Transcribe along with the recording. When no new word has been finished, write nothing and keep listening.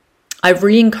I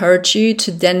really encourage you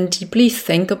to then deeply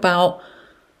think about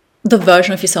the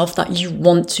version of yourself that you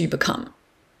want to become.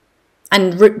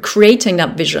 And creating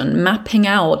that vision, mapping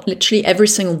out literally every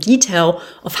single detail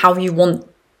of how you want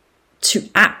to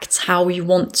act, how you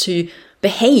want to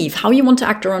behave, how you want to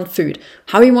act around food,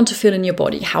 how you want to feel in your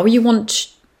body, how you want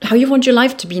your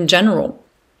life to be in general.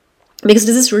 Because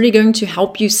this is really going to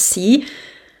help you see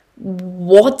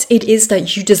what it is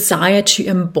that you desire to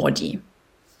embody.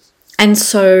 And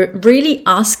so really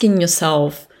asking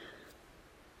yourself,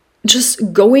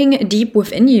 just going deep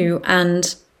within you,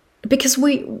 and because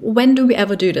when do we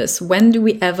ever do this? When do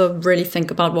we ever really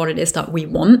think about what it is that we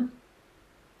want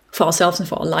for ourselves and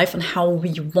for our life, and how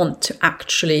we want to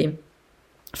actually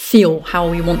feel, how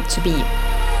we want to be?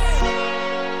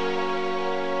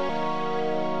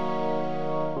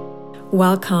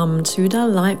 Welcome to the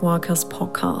Lightworkers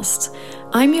podcast.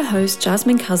 I'm your host,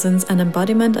 Jasmine Cousins, an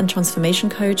embodiment and transformation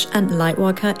coach and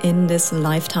lightworker in this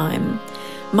lifetime.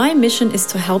 My mission is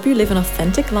to help you live an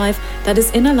authentic life that is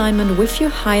in alignment with your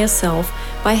higher self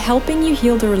by helping you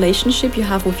heal the relationship you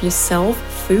have with yourself,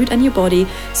 food, and your body,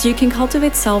 so you can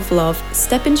cultivate self-love,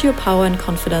 step into your power and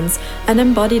confidence, and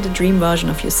embody the dream version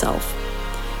of yourself.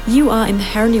 You are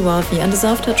inherently worthy and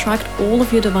deserve to attract all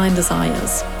of your divine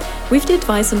desires. With the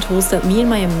advice and tools that me and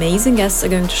my amazing guests are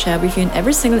going to share with you in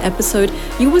every single episode,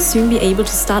 you will soon be able to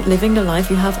start living the life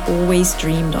you have always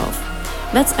dreamed of.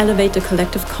 Let's elevate the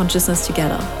collective consciousness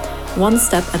together, one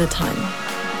step at a time.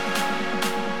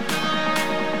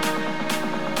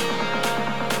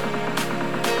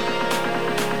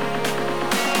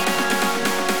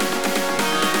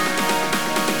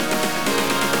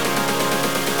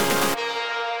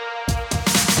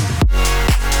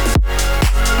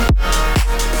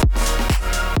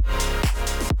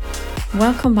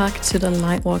 Welcome back to the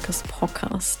Lightworkers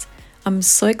podcast. I'm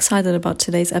so excited about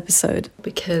today's episode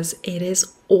because it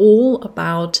is all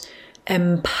about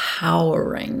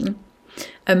empowering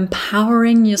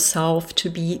yourself to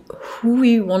be who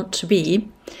you want to be,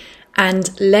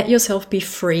 and let yourself be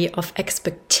free of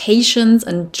expectations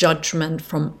and judgment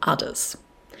from others.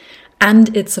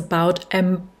 And it's about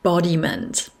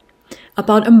embodiment,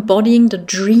 about embodying the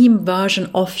dream version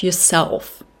of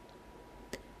yourself.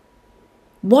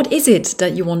 What is it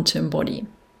that you want to embody?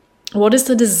 What is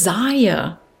the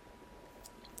desire?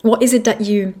 What is it that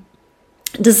you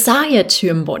desire to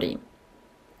embody?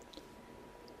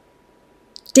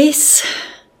 This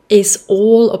is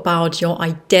all about your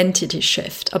identity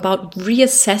shift, about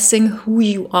reassessing who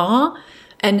you are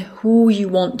and who you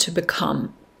want to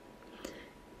become.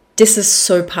 This is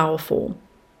so powerful.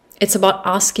 It's about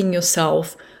asking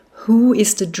yourself, who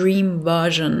is the dream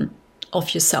version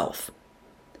of yourself?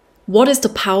 What is the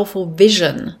powerful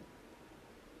vision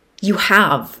you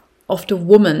have of the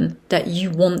woman that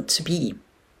you want to be?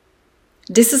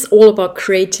 This is all about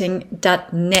creating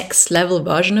that next level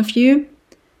version of you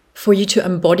for you to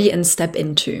embody and step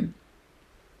into.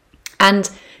 And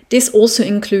this also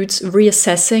includes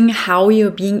reassessing how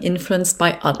you're being influenced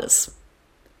by others.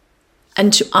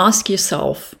 And to ask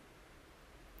yourself,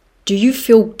 do you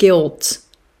feel guilt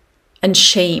and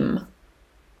shame?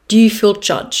 Do you feel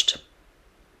judged?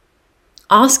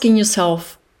 Asking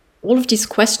yourself all of these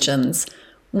questions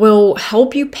will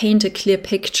help you paint a clear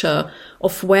picture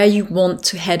of where you want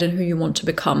to head and who you want to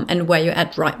become and where you're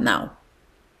at right now.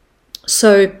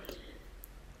 So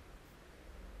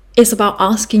it's about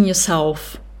asking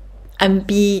yourself and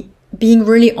being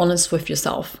really honest with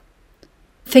yourself.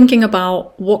 Thinking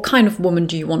about, what kind of woman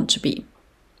do you want to be?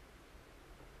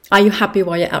 Are you happy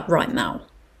where you're at right now?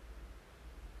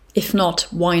 If not,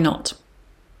 why not?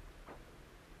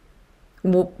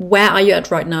 Where are you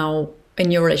at right now in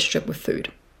your relationship with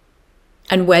food?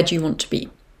 And where do you want to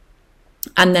be?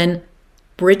 And then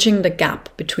bridging the gap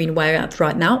between where you're at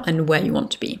right now and where you want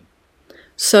to be.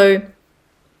 So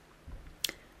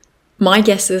my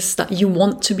guess is that you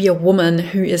want to be a woman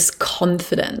who is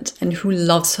confident and who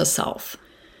loves herself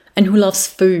and who loves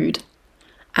food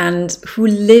and who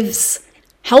lives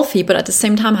healthy, but at the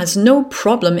same time has no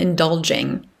problem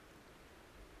indulging,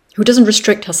 who doesn't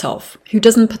restrict herself, who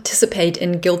doesn't participate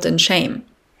in guilt and shame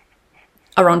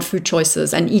around food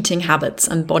choices and eating habits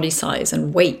and body size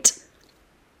and weight,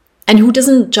 and who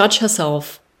doesn't judge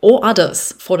herself or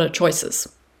others for their choices.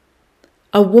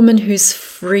 A woman who's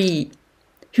free,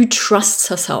 who trusts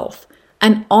herself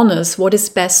and honors what is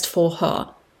best for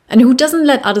her, and who doesn't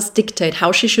let others dictate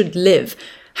how she should live,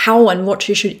 how and what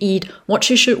she should eat, what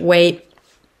she should weigh,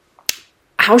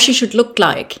 how she should look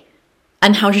like,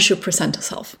 and how she should present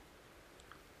herself.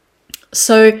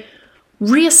 So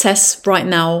reassess right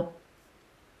now,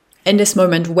 in this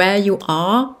moment, where you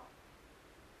are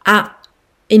at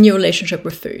in your relationship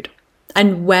with food.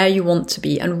 and where you want to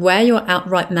be and where you're at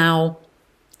right now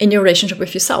in your relationship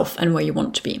with yourself and where you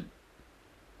want to be.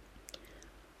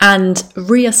 And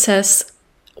reassess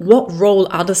what role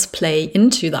others play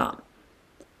into that.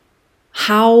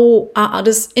 How are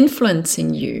others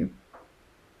influencing you?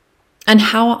 And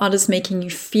how are others making you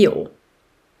feel?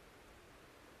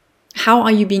 How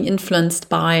are you being influenced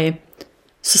by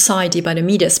society, by the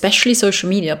media, especially social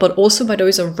media, but also by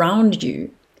those around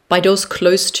you, by those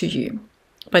close to you,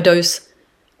 by those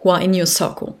who are in your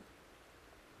circle?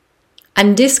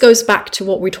 And this goes back to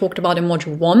what we talked about in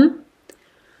module 1,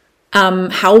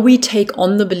 how we take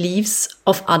on the beliefs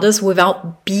of others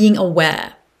without being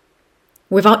aware,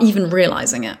 without even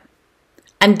realizing it.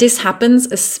 And this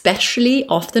happens especially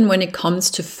often when it comes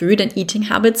to food and eating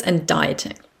habits and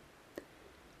dieting.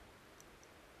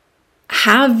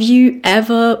 Have you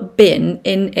ever been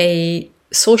in a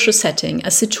social setting,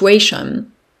 a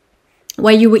situation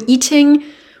where you were eating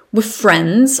with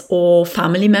friends or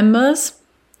family members?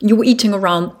 You were eating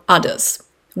around others,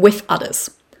 with others,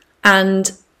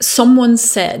 and someone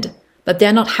said that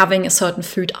they're not having a certain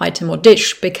food item or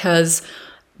dish because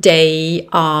they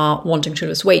are wanting to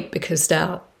lose weight, because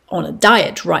they're on a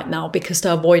diet right now, because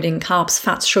they're avoiding carbs,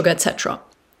 fats, sugar, etc.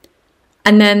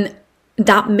 And then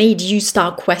that made you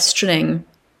start questioning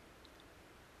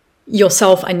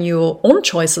yourself and your own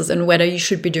choices and whether you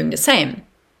should be doing the same.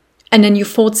 And then your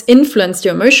thoughts influenced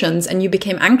your emotions and you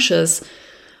became anxious,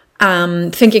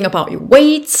 thinking about your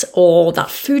weight or that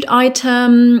food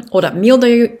item or that meal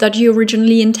that you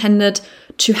originally intended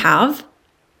to have,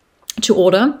 to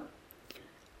order.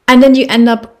 And then you end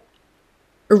up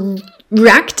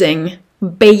reacting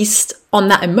based on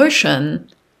that emotion,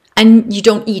 and you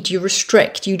don't eat, you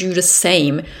restrict, you do the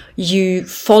same, you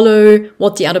follow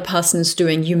what the other person is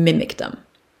doing, you mimic them.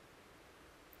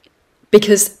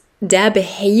 Because their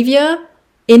behavior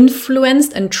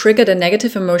influenced and triggered a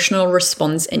negative emotional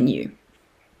response in you.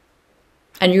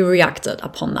 And you reacted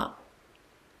upon that.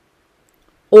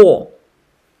 Or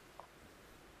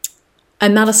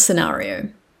another scenario.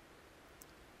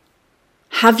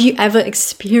 Have you ever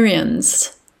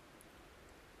experienced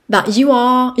that you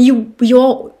are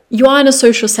in a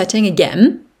social setting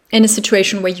again, in a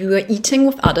situation where you are eating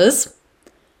with others,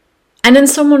 and then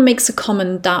someone makes a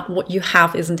comment that what you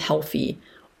have isn't healthy,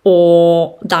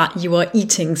 or that you are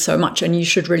eating so much and you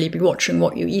should really be watching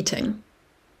what you're eating?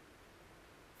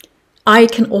 I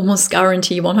can almost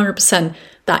guarantee 100%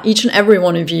 that each and every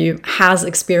one of you has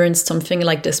experienced something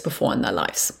like this before in their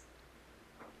lives.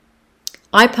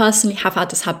 I personally have had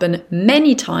this happen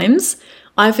many times.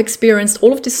 I've experienced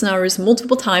all of these scenarios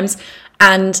multiple times,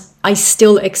 and I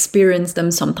still experience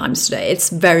them sometimes today. It's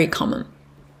very common.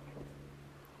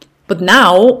 But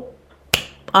now,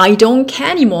 I don't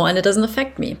care anymore and it doesn't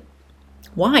affect me.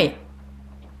 Why?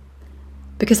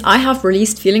 Because I have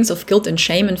released feelings of guilt and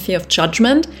shame and fear of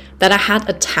judgment that I had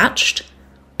attached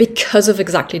because of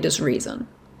exactly this reason.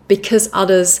 Because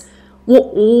others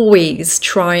will always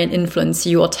try and influence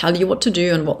you or tell you what to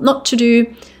do and what not to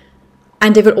do.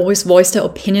 And they will always voice their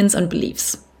opinions and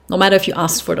beliefs, no matter if you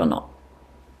asked for it or not.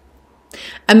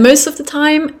 And most of the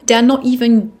time, they're not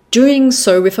even doing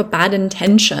so with a bad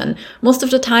intention. Most of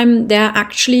the time, they're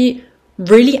actually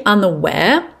really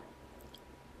unaware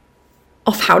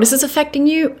of how this is affecting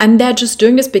you. And they're just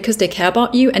doing this because they care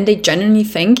about you and they genuinely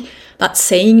think that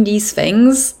saying these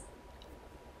things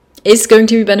is going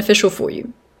to be beneficial for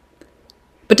you.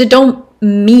 But they don't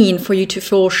mean for you to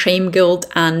feel shame, guilt,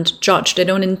 and judge. They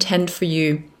don't intend for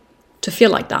you to feel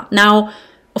like that. Now,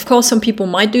 of course, some people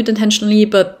might do it intentionally,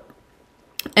 but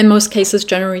in most cases,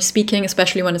 generally speaking,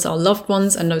 especially when it's our loved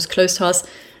ones and those close to us,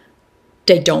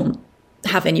 they don't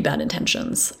have any bad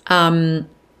intentions. And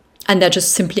they're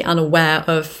just simply unaware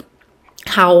of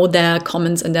how their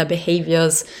comments and their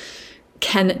behaviors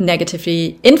can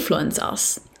negatively influence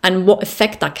us and what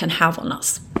effect that can have on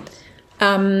us.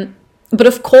 But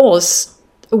of course,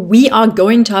 we are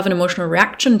going to have an emotional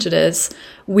reaction to this.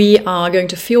 We are going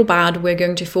to feel bad. We're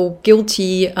going to feel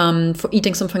guilty for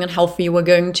eating something unhealthy. We're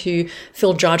going to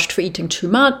feel judged for eating too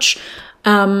much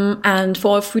and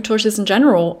for our food choices in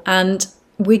general. And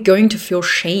we're going to feel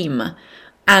shame.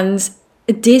 And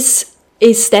this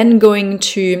is then going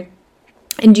to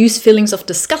induce feelings of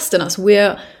disgust in us.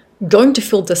 We're going to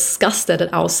feel disgusted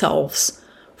at ourselves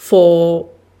for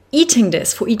eating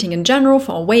this, for eating in general,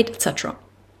 for our weight, etc.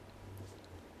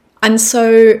 And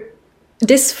so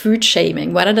this food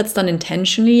shaming, whether that's done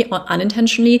intentionally or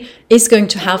unintentionally, is going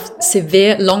to have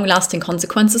severe, long-lasting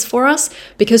consequences for us,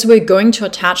 because we're going to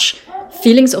attach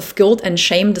feelings of guilt and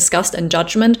shame, disgust and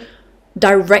judgment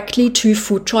directly to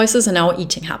food choices and our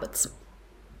eating habits.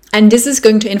 And this is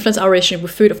going to influence our relationship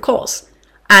with food, of course.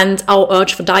 And our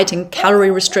urge for dieting, calorie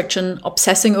restriction,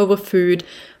 obsessing over food,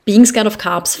 being scared of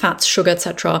carbs, fats, sugar,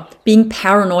 etc., being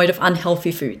paranoid of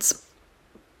unhealthy foods.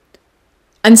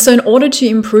 And so in order to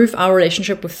improve our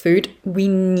relationship with food, we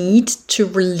need to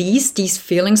release these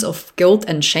feelings of guilt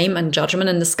and shame and judgment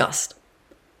and disgust.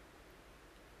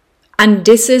 And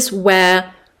this is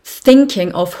where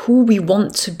thinking of who we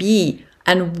want to be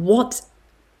and what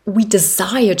we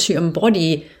desire to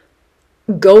embody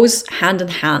goes hand in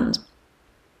hand.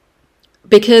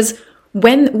 Because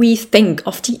when we think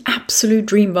of the absolute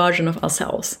dream version of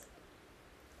ourselves,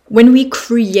 when we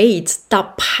create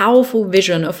that powerful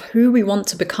vision of who we want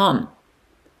to become,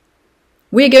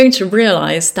 we're going to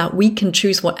realize that we can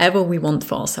choose whatever we want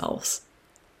for ourselves.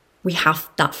 We have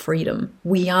that freedom.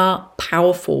 We are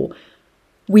powerful.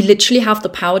 We literally have the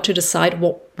power to decide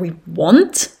what we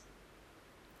want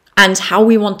and how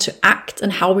we want to act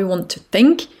and how we want to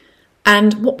think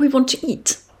and what we want to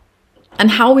eat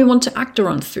and how we want to act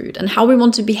around food and how we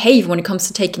want to behave when it comes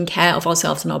to taking care of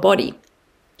ourselves and our body.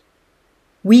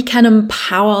 We can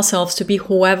empower ourselves to be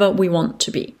whoever we want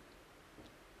to be.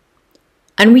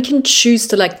 And we can choose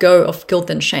to let go of guilt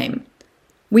and shame.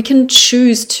 We can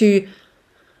choose to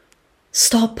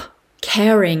stop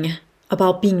caring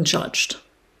about being judged.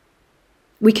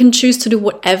 We can choose to do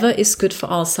whatever is good for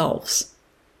ourselves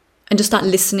and to start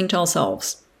listening to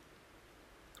ourselves,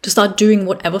 to start doing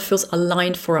whatever feels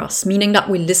aligned for us, meaning that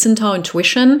we listen to our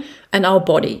intuition and our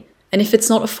body. And if it's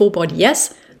not a full body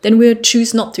yes, then we'll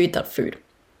choose not to eat that food.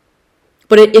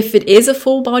 But if it is a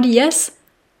full body yes,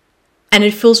 and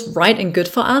it feels right and good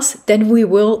for us, then we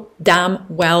will damn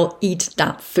well eat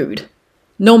that food,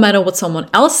 no matter what someone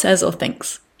else says or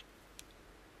thinks.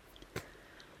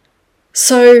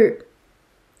 So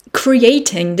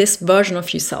creating this version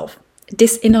of yourself,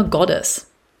 this inner goddess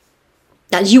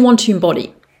that you want to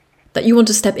embody, that you want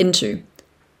to step into,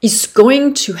 is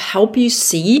going to help you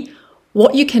see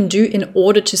what you can do in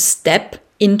order to step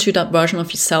into that version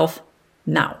of yourself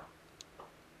now.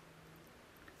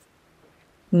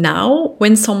 Now,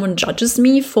 when someone judges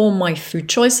me for my food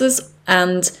choices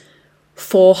and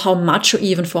for how much or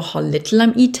even for how little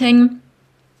I'm eating,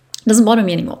 it doesn't bother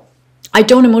me anymore. I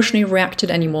don't emotionally react to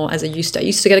it anymore as I used to. I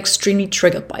used to get extremely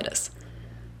triggered by this.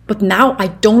 But now I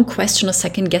don't question or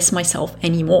second guess myself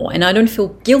anymore. And I don't feel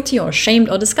guilty or ashamed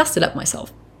or disgusted at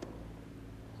myself.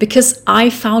 Because I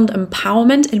found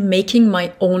empowerment in making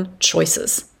my own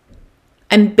choices.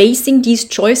 And basing these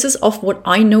choices off what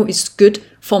I know is good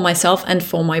for myself and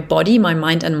for my body, my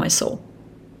mind, and my soul.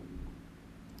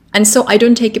 And so I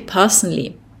don't take it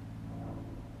personally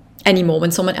anymore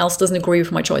when someone else doesn't agree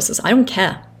with my choices. I don't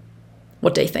care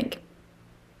what they think.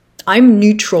 I'm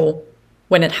neutral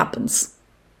when it happens.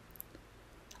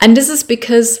 And this is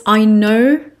because I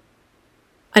know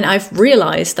and I've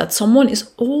realized that someone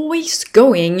is always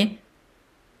going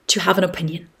to have an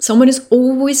opinion. Someone is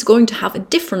always going to have a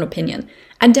different opinion.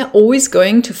 And they're always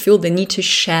going to feel the need to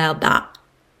share that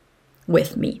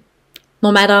with me.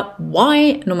 No matter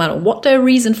why, no matter what their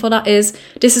reason for that is,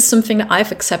 this is something that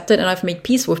I've accepted and I've made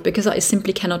peace with because I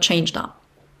simply cannot change that.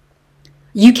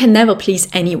 You can never please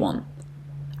anyone.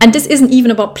 And this isn't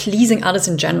even about pleasing others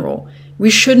in general. We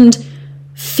shouldn't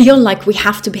feel like we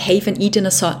have to behave and eat in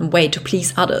a certain way to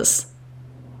please others.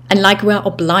 And like we're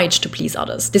obliged to please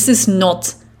others. This is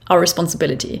not our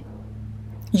responsibility.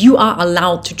 You are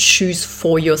allowed to choose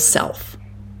for yourself.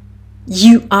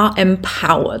 You are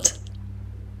empowered.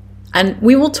 And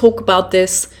we will talk about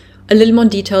this a little more in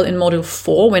detail in module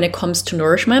 4 when it comes to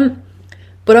nourishment.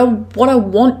 But what I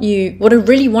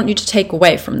really want you to take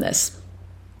away from this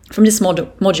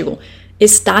module,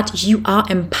 is that you are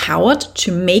empowered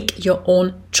to make your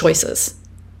own choices.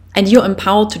 And you're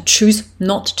empowered to choose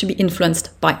not to be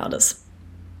influenced by others.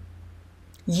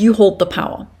 You hold the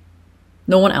power,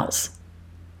 no one else.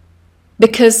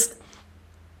 Because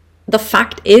the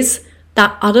fact is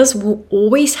that others will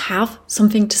always have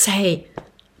something to say,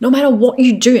 no matter what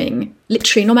you're doing,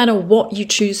 literally no matter what you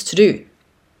choose to do.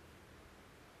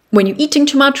 When you're eating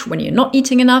too much, when you're not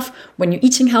eating enough, when you're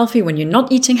eating healthy, when you're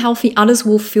not eating healthy, others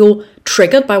will feel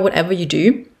triggered by whatever you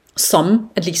do.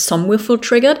 At least some will feel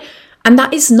triggered. And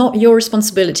that is not your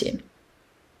responsibility.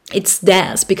 It's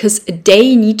theirs because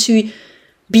they need to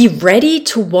be ready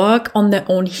to work on their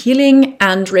own healing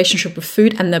and relationship with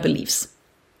food and their beliefs.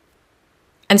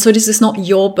 And so this is not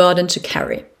your burden to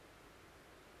carry.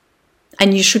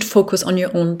 And you should focus on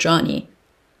your own journey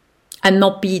and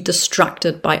not be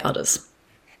distracted by others.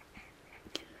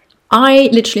 I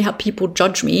literally had people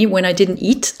judge me when I didn't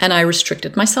eat and I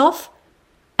restricted myself.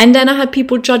 And then I had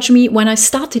people judge me when I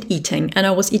started eating and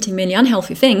I was eating many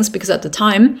unhealthy things because at the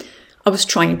time I was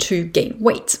trying to gain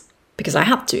weight because I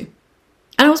had to.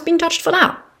 And I was being judged for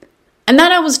that. And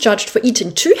then I was judged for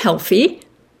eating too healthy,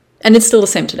 and it's still the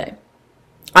same today.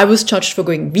 I was judged for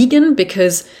going vegan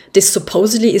because this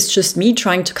supposedly is just me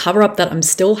trying to cover up that I'm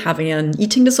still having an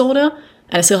eating disorder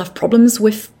and I still have problems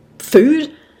with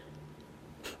food.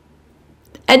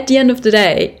 At the end of the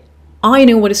day, I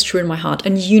know what is true in my heart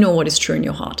and you know what is true in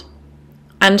your heart.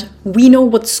 And we know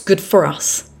what's good for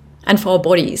us and for our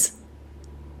bodies.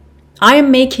 I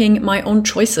am making my own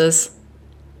choices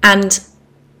and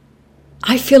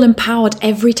I feel empowered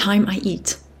every time I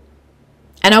eat.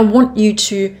 And I want you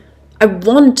to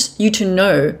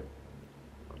know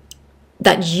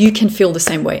that you can feel the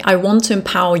same way. I want to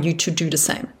empower you to do the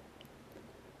same.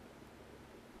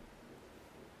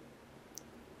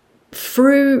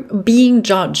 Through being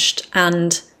judged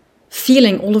and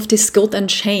feeling all of this guilt and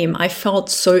shame, I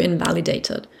felt so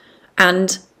invalidated.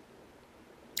 And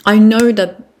I know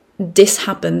that this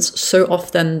happens so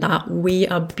often that we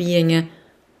are being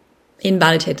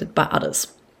invalidated by others.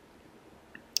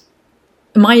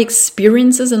 My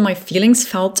experiences and my feelings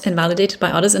felt invalidated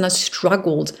by others, and I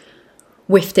struggled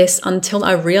with this until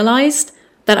I realized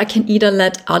that I can either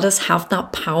let others have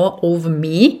that power over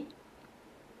me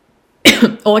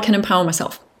or I can empower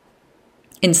myself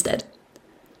instead.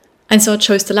 And so I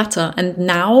chose the latter, and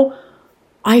now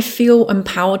I feel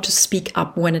empowered to speak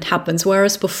up when it happens,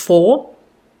 whereas before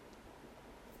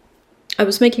I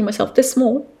was making myself this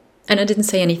small and I didn't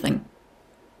say anything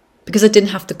because I didn't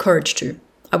have the courage to.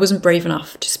 I wasn't brave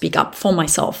enough to speak up for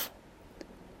myself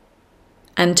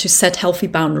and to set healthy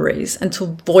boundaries and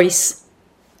to voice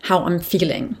how I'm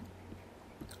feeling.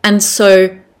 And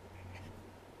so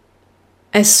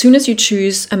as soon as you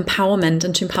choose empowerment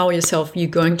and to empower yourself, you're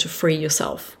going to free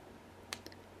yourself.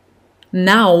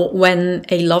 Now, when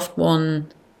a loved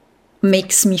one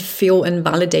makes me feel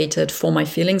invalidated for my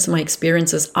feelings and my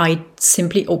experiences, I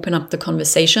simply open up the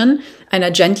conversation and I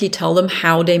gently tell them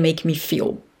how they make me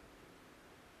feel.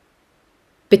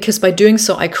 Because by doing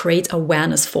so, I create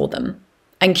awareness for them.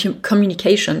 And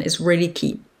communication is really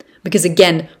key. Because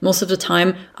again, most of the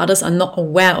time, others are not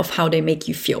aware of how they make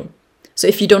you feel. So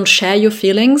if you don't share your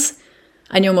feelings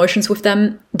and your emotions with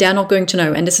them, they're not going to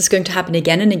know. And this is going to happen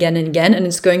again and again and again. And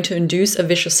it's going to induce a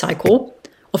vicious cycle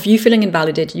of you feeling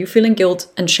invalidated, you feeling guilt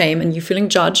and shame, and you feeling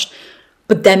judged,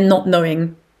 but them not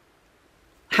knowing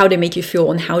how they make you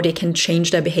feel and how they can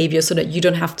change their behavior so that you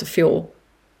don't have to feel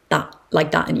that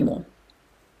like that anymore.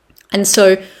 And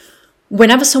so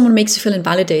whenever someone makes you feel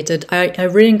invalidated, I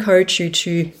really encourage you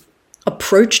to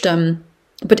approach them,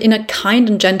 but in a kind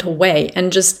and gentle way,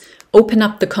 and just open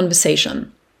up the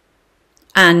conversation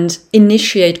and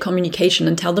initiate communication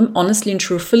and tell them honestly and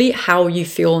truthfully how you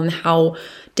feel and how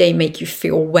they make you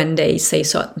feel when they say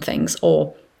certain things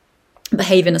or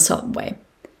behave in a certain way.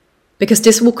 Because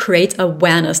this will create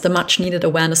awareness, the much needed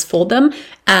awareness for them,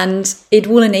 and it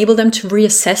will enable them to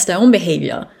reassess their own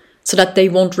behavior so that they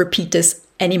won't repeat this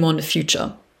anymore in the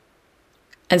future.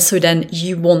 And so then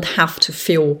you won't have to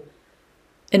feel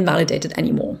invalidated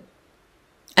anymore.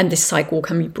 And this cycle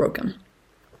can be broken.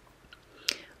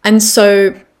 And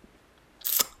so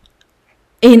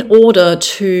in order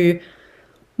to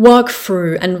work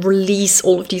through and release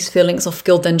all of these feelings of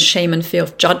guilt and shame and fear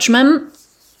of judgment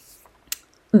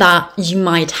that you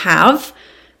might have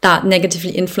that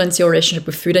negatively influence your relationship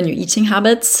with food and your eating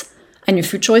habits and your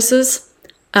food choices,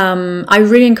 I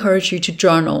really encourage you to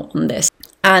journal on this.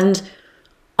 And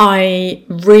I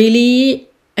really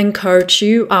encourage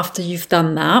you, after you've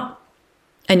done that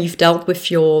and you've dealt with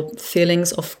your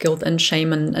feelings of guilt and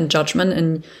shame and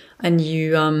judgment, and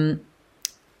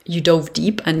you dove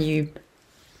deep and you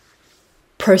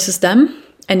processed them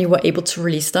and you were able to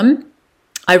release them,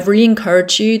 I really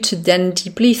encourage you to then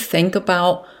deeply think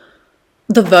about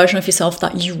the version of yourself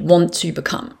that you want to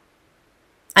become.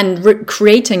 And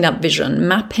creating that vision,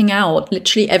 mapping out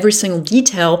literally every single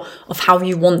detail of how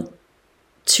you want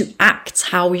to act,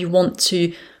 how you want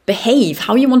to behave,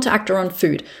 how you want to act around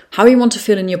food, how you want to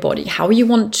feel in your body, how you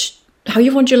want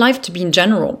your life to be in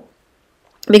general.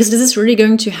 Because this is really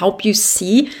going to help you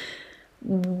see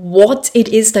what it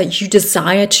is that you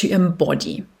desire to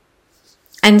embody.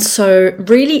 And so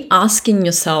really asking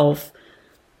yourself,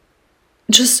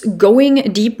 just going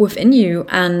deep within you,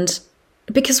 and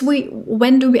because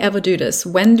when do we ever do this?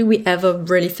 When do we ever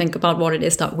really think about what it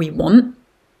is that we want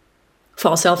for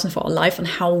ourselves and for our life, and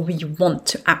how we want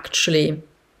to actually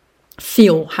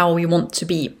feel, how we want to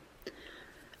be?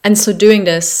 And so doing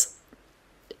this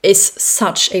is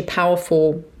such a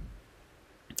powerful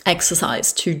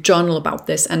exercise to journal about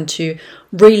this and to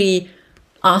really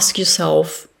ask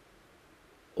yourself,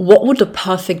 what would the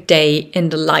perfect day in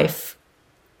the life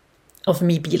of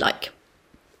me be like?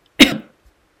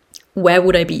 Where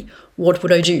would I be? What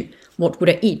would I do? What would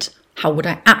I eat? How would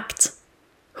I act?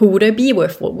 Who would I be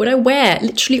with? What would I wear?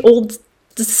 Literally all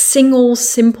the single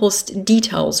simplest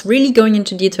details, really going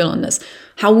into detail on this.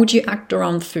 How would you act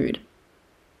around food?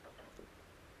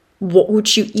 What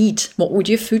would you eat? What would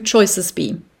your food choices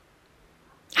be?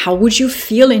 How would you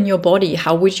feel in your body?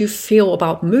 How would you feel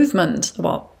about movement,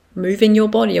 about moving your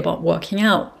body, about working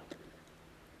out?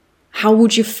 How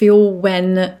would you feel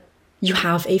when you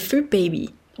have a food baby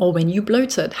or when you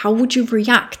bloated? How would you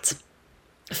react?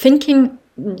 Thinking,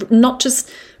 not just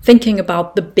thinking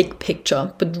about the big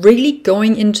picture, but really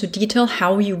going into detail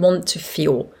how you want to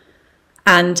feel.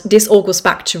 And this all goes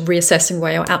back to reassessing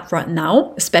where you're at right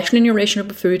now, especially in your relationship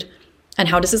with food, and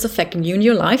how this is affecting you in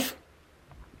your life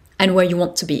and where you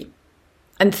want to be.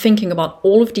 And thinking about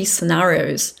all of these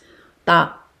scenarios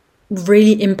that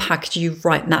really impact you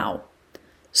right now.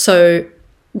 So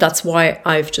that's why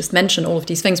I've just mentioned all of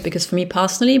these things, because for me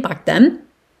personally, back then,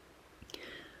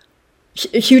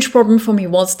 a huge problem for me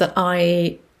was that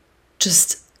I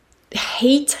just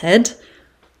hated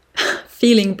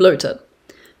feeling bloated.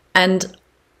 And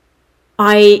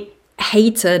I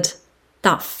hated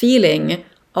that feeling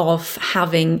of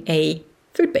having a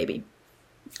food baby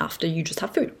after you just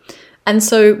have food. And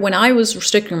so when I was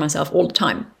restricting myself all the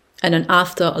time, and then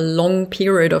after a long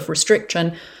period of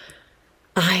restriction,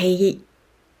 I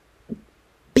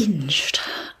binged.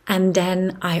 And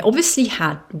then I obviously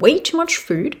had way too much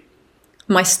food.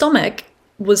 My stomach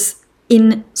was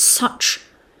in such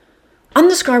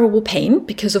undescribable pain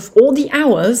because of all the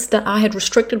hours that I had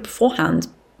restricted beforehand.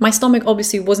 My stomach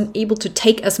obviously wasn't able to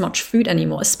take as much food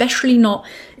anymore, especially not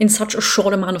in such a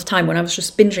short amount of time when I was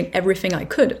just binging everything I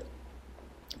could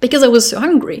because I was so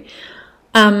hungry.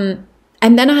 And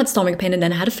then I had stomach pain, and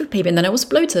then I had a food baby, and then I was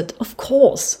bloated, of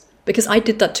course, because I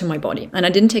did that to my body and I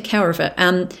didn't take care of it.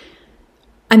 And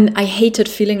I hated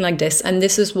feeling like this. And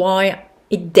this is why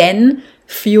it then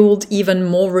fueled even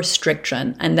more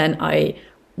restriction. And then I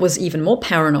was even more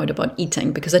paranoid about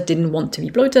eating because I didn't want to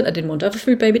be bloated. I didn't want to have a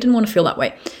food baby. I didn't want to feel that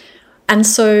way. And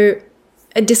so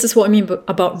this is what I mean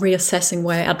about reassessing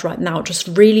where you're at right now. Just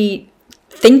really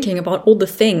thinking about all the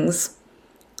things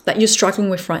that you're struggling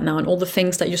with right now and all the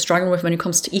things that you're struggling with when it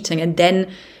comes to eating, and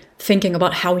then thinking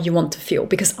about how you want to feel.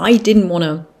 Because I didn't want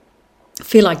to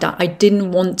feel like that. I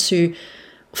didn't want to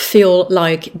feel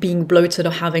like being bloated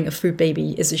or having a food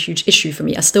baby is a huge issue for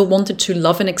me. I still wanted to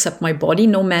love and accept my body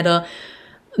no matter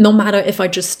if I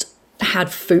just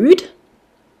had food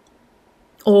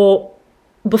or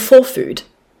before food.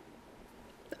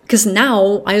 Because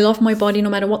now I love my body no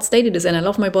matter what state it is in. I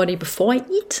love my body before I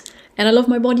eat, and I love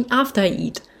my body after I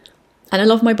eat. And I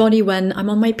love my body when I'm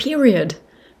on my period.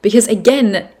 Because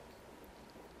again,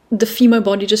 the female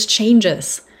body just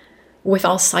changes with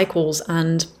our cycles.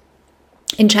 And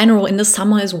in general, in the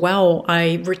summer as well,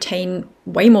 I retain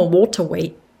way more water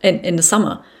weight in the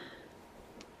summer.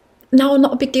 Now,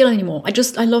 not a big deal anymore.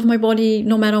 I love my body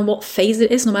no matter what phase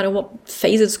it is, no matter what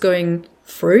phase it's going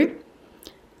through.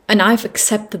 And I've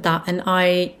accepted that, and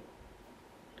I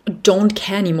don't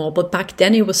care anymore. But back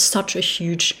then it was such a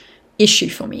huge issue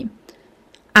for me.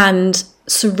 And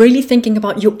so really thinking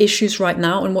about your issues right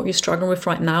now and what you're struggling with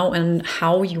right now and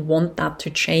how you want that to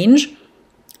change,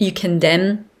 you can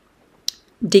then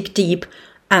dig deep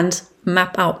and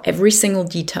map out every single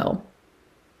detail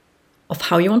of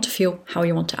how you want to feel, how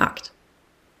you want to act.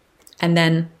 And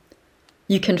then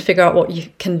you can figure out what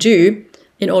you can do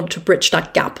in order to bridge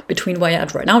that gap between where you're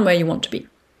at right now and where you want to be.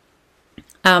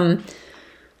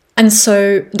 And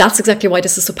so that's exactly why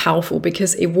this is so powerful,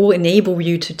 because it will enable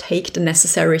you to take the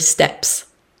necessary steps,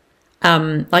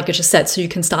 like I just said, so you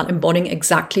can start embodying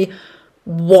exactly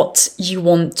what you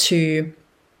want to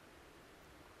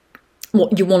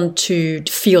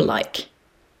feel like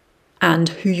and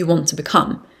who you want to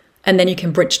become. And then you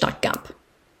can bridge that gap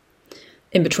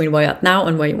in between where you're at now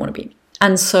and where you want to be.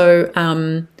 And so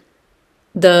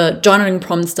the journaling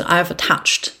prompts that I've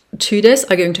attached to this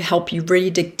are going to help you really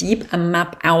dig deep and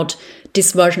map out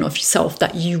this version of yourself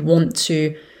that you want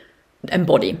to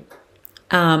embody.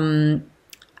 And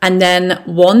then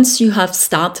once you have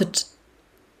started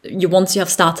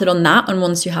on that, and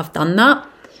once you have done that,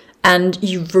 and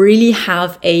you really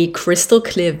have a crystal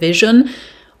clear vision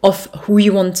of who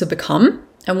you want to become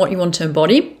and what you want to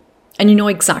embody, and you know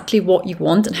exactly what you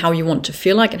want and how you want to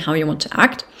feel like and how you want to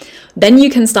act, then you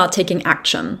can start taking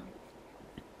action.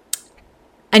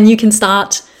 And you can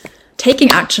start taking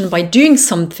action by doing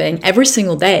something every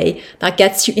single day that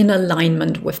gets you in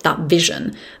alignment with that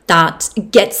vision, that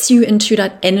gets you into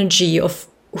that energy of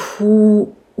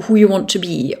who you want to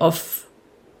be, of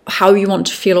how you want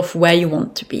to feel, of where you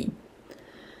want to be.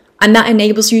 And that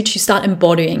enables you to start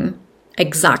embodying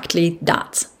exactly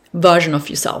that version of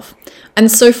yourself.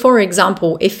 And so, for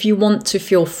example, if you want to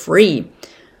feel free,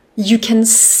 you can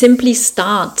simply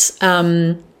start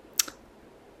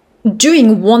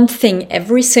doing one thing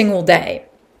every single day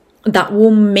that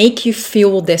will make you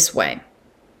feel this way,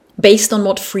 based on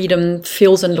what freedom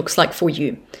feels and looks like for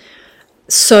you.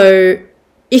 So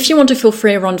if you want to feel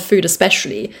free around food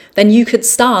especially, then you could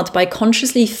start by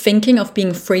consciously thinking of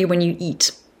being free when you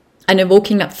eat and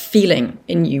evoking that feeling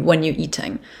in you when you're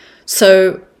eating.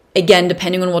 So again,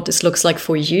 depending on what this looks like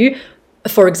for you,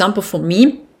 for example, for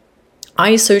me, I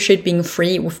associate being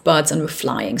free with birds and with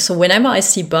flying. So whenever I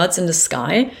see birds in the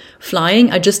sky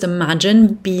flying, I just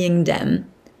imagine being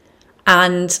them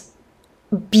and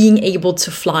being able to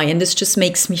fly. And this just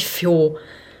makes me feel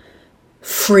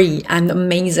free and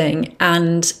amazing.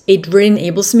 And it really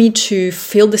enables me to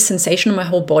feel the sensation in my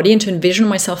whole body and to envision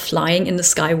myself flying in the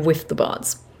sky with the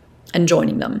birds and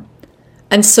joining them.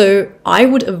 And so I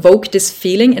would evoke this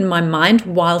feeling in my mind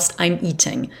whilst I'm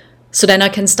eating. So then I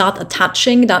can start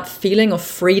attaching that feeling of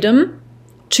freedom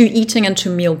to eating and to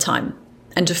mealtime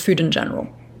and to food in general.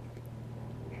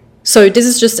 So this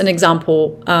is just an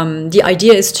example. The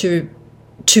idea is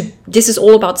this is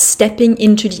all about stepping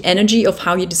into the energy of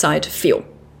how you desire to feel.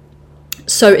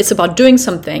 So it's about doing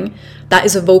something that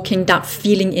is evoking that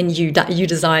feeling in you that you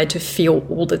desire to feel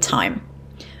all the time.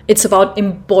 It's about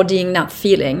embodying that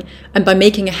feeling and by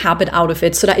making a habit out of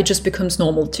it so that it just becomes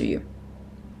normal to you.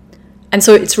 And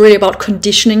so it's really about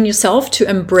conditioning yourself to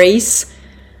embrace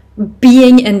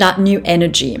being in that new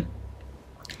energy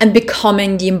and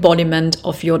becoming the embodiment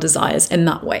of your desires in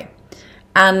that way.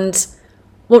 And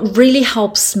what really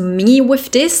helps me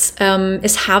with this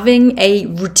is having a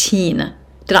routine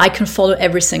that I can follow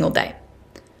every single day.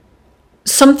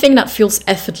 Something that feels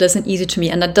effortless and easy to me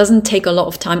and that doesn't take a lot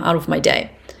of time out of my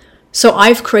day. So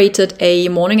I've created a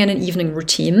morning and an evening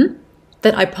routine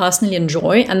that I personally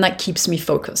enjoy and that keeps me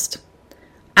focused.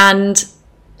 And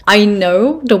I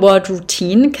know the word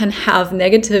routine can have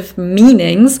negative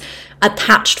meanings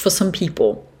attached for some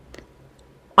people.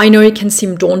 I know it can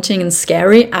seem daunting and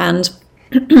scary and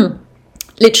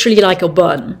literally like a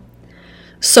burden.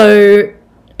 So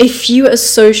if you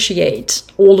associate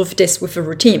all of this with a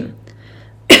routine,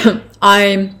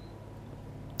 I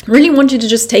really want you to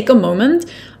just take a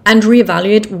moment and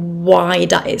reevaluate why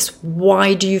that is.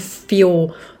 Why do you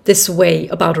feel this way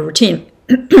about a routine?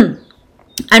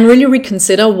 And really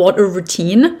reconsider what a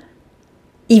routine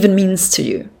even means to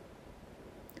you.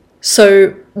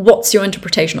 So what's your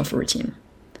interpretation of a routine?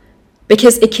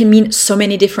 Because it can mean so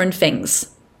many different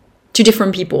things to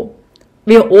different people.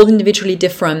 We are all individually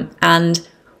different and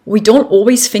we don't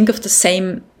always think the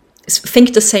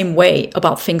same way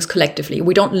about things collectively.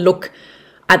 We don't look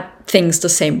at things the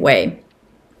same way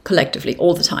collectively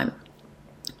all the time.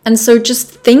 And so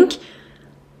just think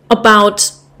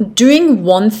about doing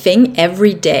one thing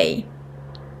every day.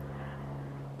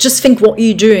 Just think what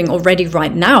you're doing already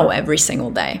right now every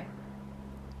single day.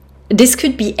 This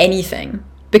could be anything,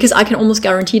 because I can almost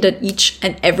guarantee that each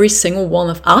and every single one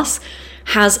of us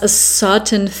has a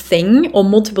certain thing or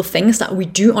multiple things that we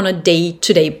do on a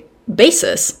day-to-day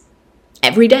basis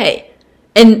every day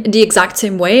in the exact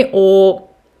same way or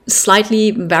slightly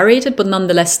variated, but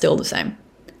nonetheless still the same.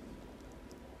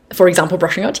 For example,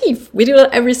 brushing our teeth. We do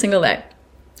that every single day.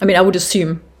 I mean, I would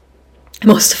assume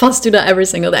most of us do that every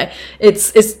single day.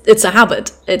 It's a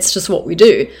habit. It's just what we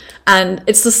do. And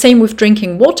it's the same with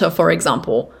drinking water, for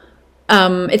example.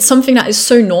 It's something that is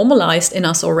so normalized in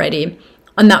us already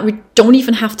and that we don't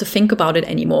even have to think about it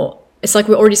anymore. It's like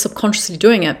we're already subconsciously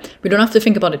doing it. We don't have to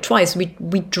think about it twice.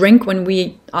 We drink when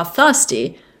we are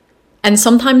thirsty. And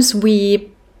sometimes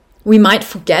we might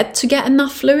forget to get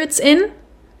enough fluids in.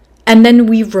 And then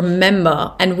we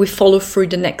remember and we follow through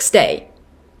the next day.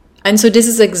 And so this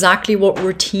is exactly what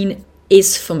routine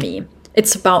is for me.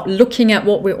 It's about looking at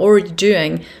what we're already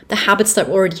doing, the habits that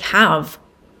we already have,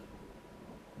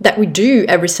 that we do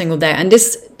every single day. And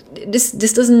this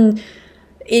doesn't,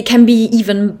 it can be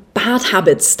even bad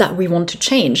habits that we want to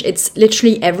change. It's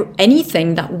literally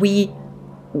anything that we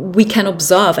can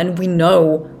observe and we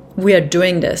know we are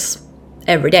doing this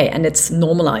every day and it's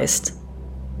normalized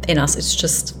in us. It's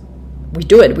just, we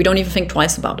do it. We don't even think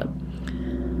twice about it.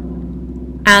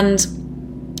 And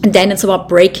then it's about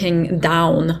breaking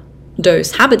down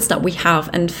those habits that we have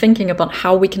and thinking about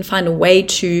how we can find a way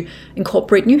to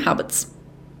incorporate new habits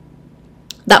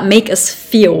that make us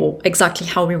feel exactly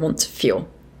how we want to feel.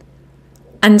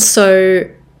 And so,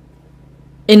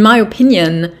 in my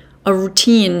opinion, a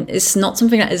routine is not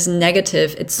something that is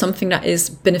negative. It's something that is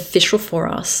beneficial for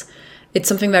us. It's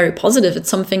something very positive. It's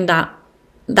something that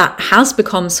has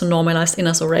become so normalized in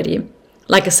us already.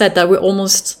 Like I said, that we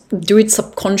almost do it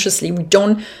subconsciously. We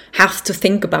don't have to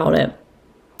think about it.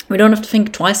 We don't have to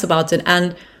think twice about it.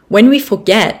 And when we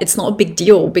forget, it's not a big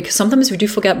deal, because sometimes we do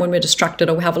forget when we're distracted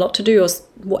or we have a lot to do or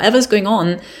whatever's going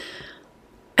on.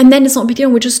 And then it's not a big deal.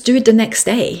 We just do it the next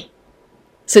day.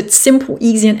 So it's simple,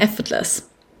 easy, and effortless.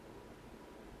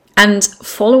 And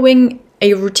following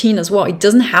a routine as well, it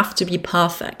doesn't have to be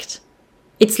perfect.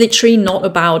 It's literally not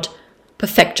about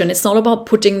perfection. It's not about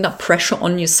putting that pressure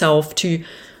on yourself to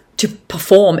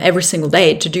perform every single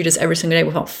day, to do this every single day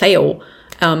without fail,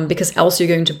 because else you're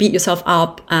going to beat yourself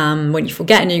up when you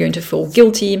forget and you're going to feel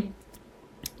guilty.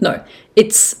 No,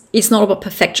 it's not about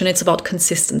perfection. It's about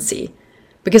consistency.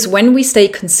 Because when we stay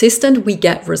consistent, we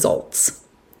get results.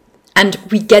 And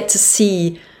we get to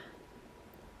see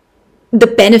the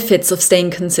benefits of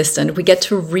staying consistent. We get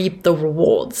to reap the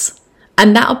rewards.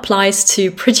 And that applies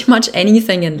to pretty much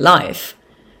anything in life.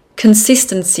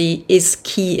 Consistency is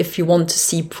key if you want to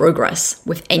see progress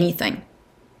with anything.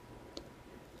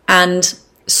 And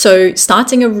so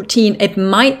starting a routine, it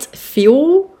might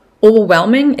feel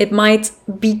overwhelming. It might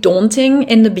be daunting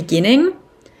in the beginning.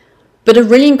 But I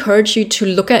really encourage you to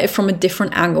look at it from a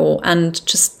different angle and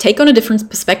just take on a different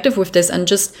perspective with this and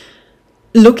just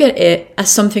look at it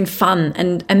as something fun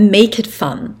and make it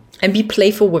fun and be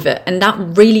playful with it. And that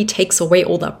really takes away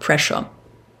all that pressure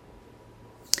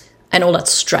and all that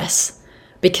stress,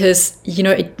 because,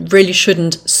 it really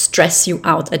shouldn't stress you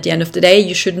out at the end of the day.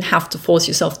 You shouldn't have to force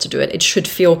yourself to do it. It should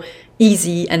feel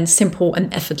easy and simple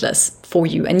and effortless for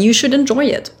you, and you should enjoy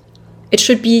it. It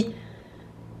should be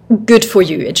good for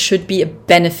you. It should be a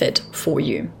benefit for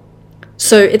you.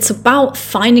 So it's about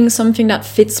finding something that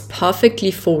fits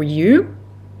perfectly for you.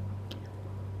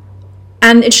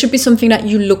 And it should be something that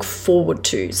you look forward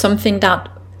to, something that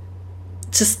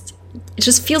just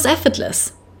feels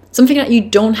effortless, something that you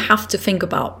don't have to think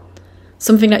about,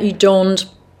 something that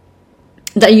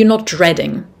you're not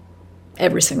dreading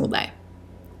every single day.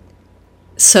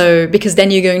 So, because then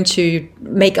you're going to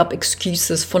make up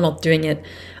excuses for not doing it,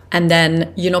 and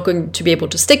then you're not going to be able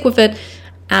to stick with it,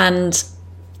 and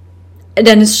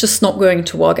then it's just not going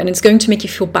to work, and it's going to make you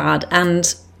feel bad.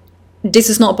 And this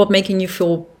is not about making you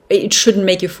feel, it shouldn't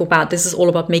make you feel bad. This is all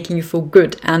about making you feel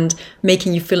good and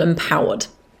making you feel empowered.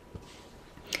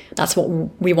 That's what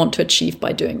we want to achieve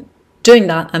by doing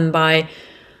that and by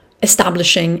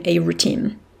establishing a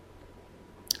routine.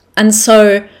 And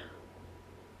so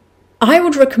I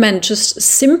would recommend just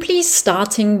simply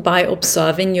starting by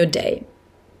observing your day,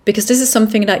 because this is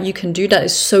something that you can do that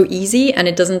is so easy, and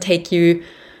it doesn't take you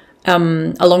a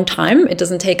long time. It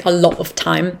doesn't take a lot of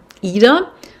time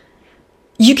either.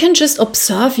 You can just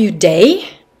observe your day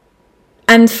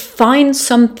and find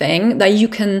something that you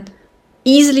can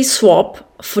easily swap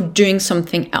for doing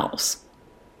something else.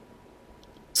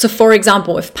 So for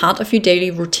example, if part of your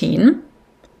daily routine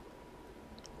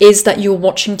is that you're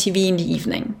watching TV in the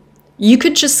evening, you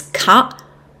could just cut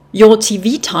your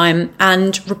TV time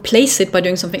and replace it by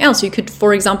doing something else. You could,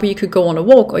 for example, you could go on a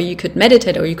walk, or you could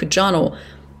meditate, or you could journal,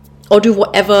 or do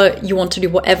whatever you want to do,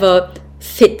 whatever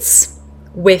fits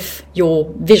with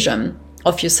your vision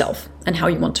of yourself and how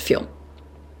you want to feel.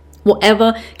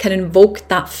 Whatever can invoke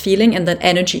that feeling and that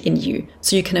energy in you,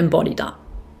 so you can embody that.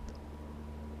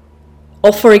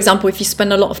 Or for example, if you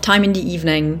spend a lot of time in the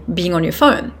evening being on your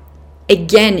phone,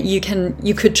 again,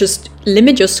 you could just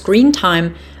limit your screen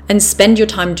time and spend your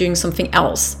time doing something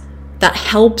else that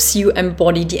helps you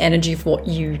embody the energy of what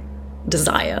you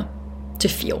desire to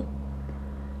feel.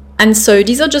 And so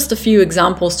these are just a few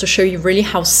examples to show you really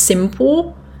how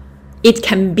simple it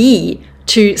can be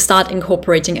to start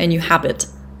incorporating a new habit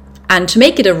and to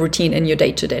make it a routine in your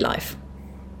day-to-day life.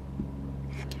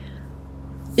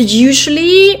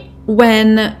 Usually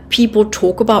when people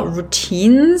talk about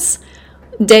routines,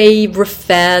 they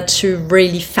refer to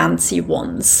really fancy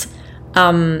ones.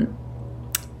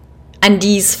 And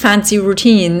these fancy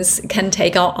routines can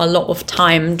take out a lot of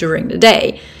time during the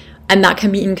day. And that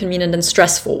can be inconvenient and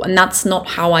stressful. And that's not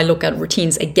how I look at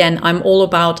routines. Again, I'm all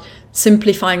about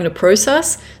simplifying the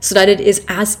process so that it is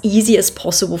as easy as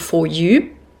possible for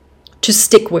you to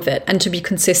stick with it and to be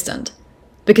consistent.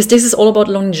 Because this is all about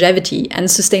longevity and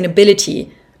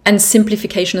sustainability, and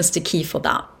simplification is the key for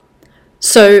that.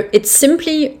 So it's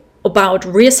simply about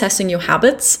reassessing your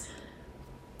habits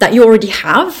that you already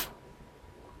have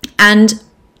and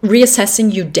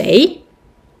reassessing your day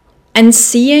and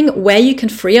seeing where you can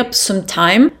free up some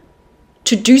time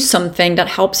to do something that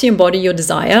helps you embody your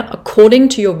desire according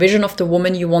to your vision of the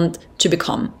woman you want to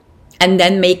become, and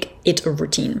then make it a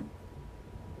routine.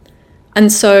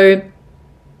 And so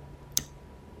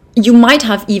you might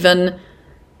have even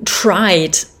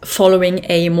tried following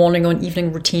a morning or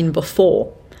evening routine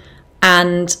before,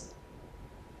 and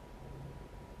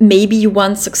maybe you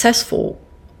weren't successful,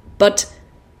 but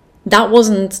that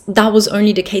was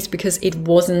only the case because it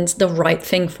wasn't the right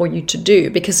thing for you to do.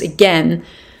 Because again,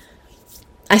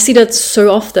 I see that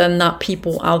so often that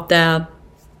people out there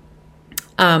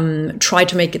try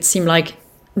to make it seem like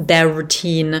their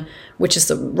routine, which is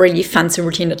a really fancy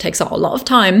routine that takes out a lot of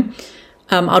time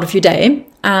out of your day,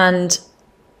 and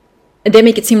they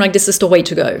make it seem like this is the way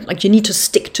to go. Like, you need to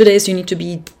stick to this, you need to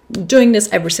be doing this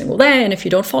every single day, and if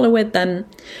you don't follow it, then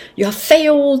you have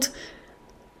failed.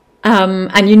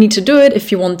 And you need to do it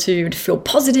if you want to feel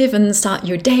positive and start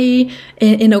your day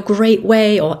in a great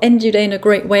way, or end your day in a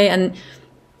great way. And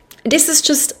this is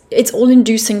just, it's all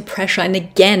inducing pressure. And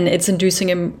again, it's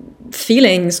inducing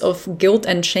feelings of guilt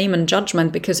and shame and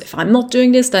judgment, because if I'm not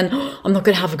doing this, then I'm not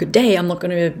going to have a good day. I'm not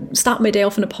going to start my day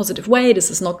off in a positive way.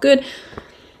 This is not good.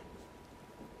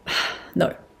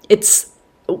 No, it's,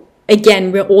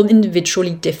 again, we're all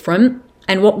individually different.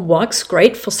 And what works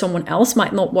great for someone else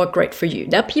might not work great for you.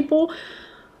 There are people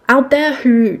out there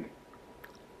who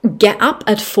get up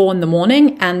at 4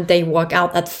 a.m. and they work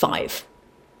out at 5.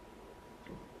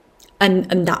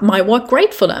 And that might work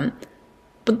great for them.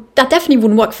 But that definitely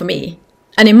wouldn't work for me.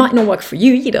 And it might not work for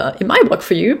you either. It might work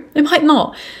for you, it might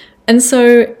not. And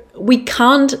so we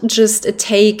can't just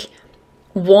take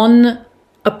one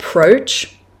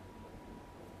approach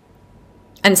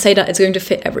and say that it's going to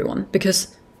fit everyone,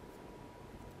 because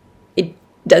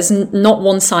there's not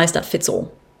one size that fits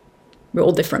all. We're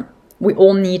all different. We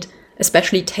all need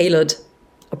especially tailored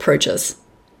approaches.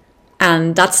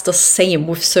 And that's the same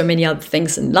with so many other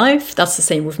things in life. That's the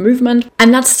same with movement.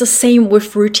 And that's the same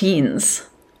with routines.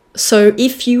 So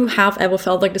if you have ever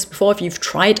felt like this before, if you've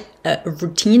tried a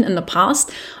routine in the past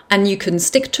and you couldn't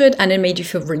stick to it and it made you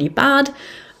feel really bad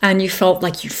and you felt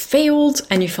like you failed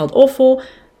and you felt awful,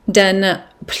 then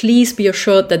please be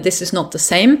assured that this is not the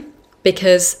same,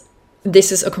 because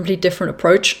this is a completely different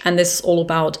approach, and this is all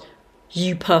about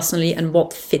you personally and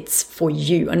what fits for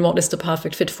you and what is the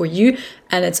perfect fit for you.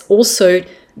 And it's also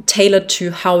tailored to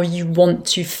how you want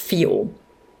to feel,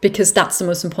 because that's the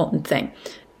most important thing.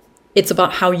 It's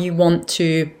about how you want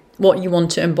to, what you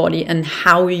want to embody, and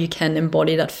how you can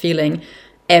embody that feeling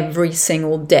every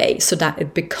single day so that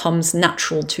it becomes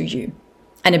natural to you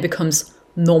and it becomes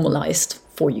normalized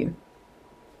for you.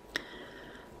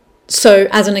 So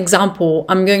as an example,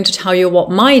 I'm going to tell you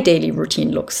what my daily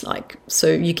routine looks like, so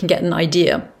you can get an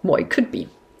idea what it could be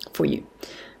for you,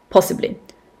 possibly.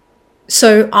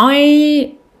 So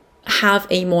I have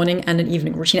a morning and an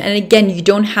evening routine. And again, you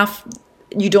don't have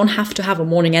to have a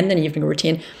morning and an evening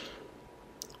routine.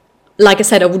 Like I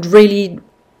said, I would really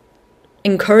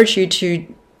encourage you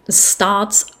to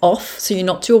start off, so you're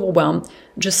not too overwhelmed.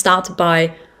 Just start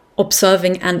by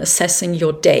observing and assessing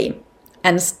your day,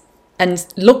 and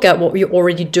look at what you're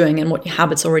already doing and what your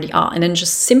habits already are. And then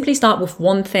just simply start with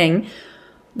one thing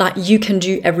that you can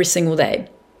do every single day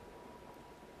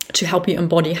to help you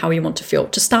embody how you want to feel.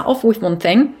 Just start off with one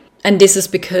thing. And this is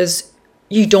because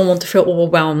you don't want to feel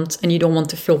overwhelmed and you don't want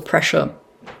to feel pressure.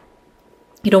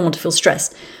 You don't want to feel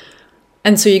stressed.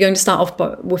 And so you're going to start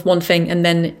off with one thing, and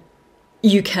then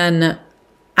you can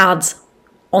add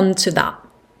onto that.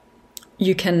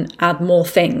 You can add more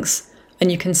things.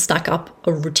 And you can stack up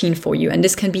a routine for you. And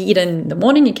this can be either in the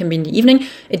morning, it can be in the evening.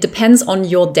 It depends on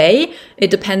your day. It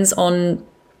depends on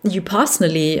you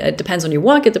personally. It depends on your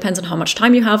work. It depends on how much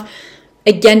time you have.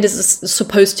 Again, this is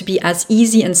supposed to be as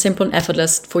easy and simple and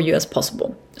effortless for you as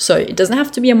possible. So it doesn't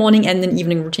have to be a morning and an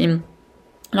evening routine.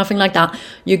 Nothing like that.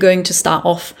 You're going to start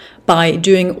off by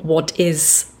doing what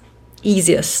is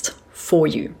easiest for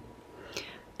you.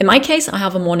 In my case, I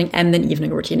have a morning and an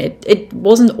evening routine. It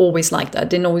wasn't always like that. It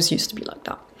didn't always used to be like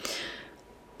that.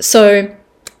 So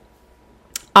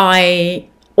I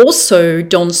also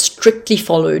don't strictly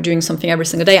follow doing something every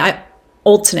single day. I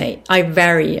alternate. I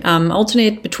vary.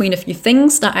 Alternate between a few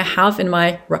things that I have in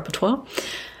my repertoire.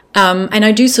 And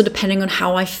I do so depending on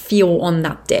how I feel on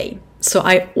that day. So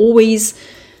I always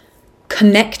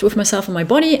connect with myself and my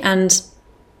body, and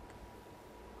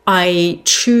I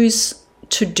choose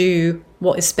to do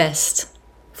what is best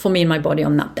for me and my body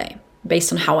on that day,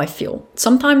 based on how I feel.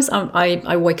 Sometimes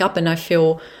I wake up and I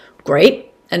feel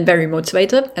great and very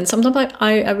motivated, and sometimes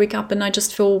I wake up and I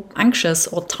just feel anxious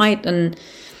or tight, and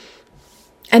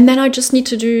then I just need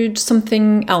to do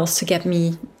something else to get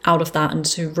me out of that and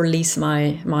to release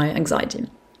my anxiety.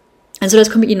 And so that's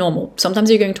completely normal. Sometimes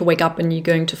you're going to wake up and you're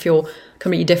going to feel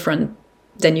completely different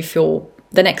than you feel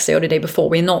the next day or the day before.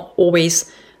 We're not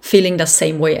always feeling the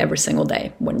same way every single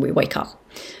day when we wake up.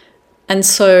 And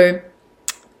so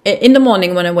in the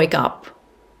morning when I wake up,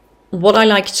 what I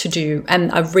like to do,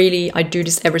 and I do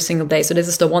this every single day. So this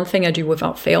is the one thing I do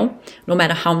without fail, no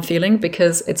matter how I'm feeling,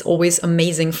 because it's always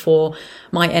amazing for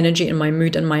my energy and my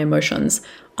mood and my emotions.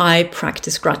 I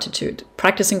practice gratitude.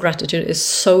 Practicing gratitude is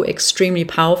so extremely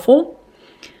powerful.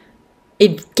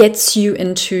 It gets you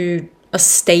into a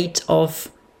state of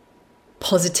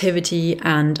positivity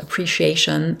and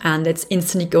appreciation, and it's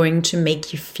instantly going to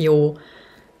make you feel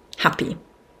happy.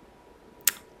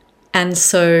 And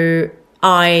so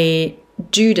I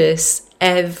do this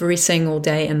every single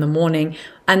day in the morning,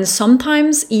 and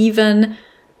sometimes even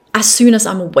as soon as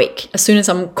I'm awake, as soon as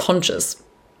I'm conscious,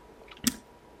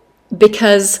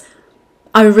 because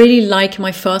I really like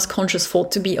my first conscious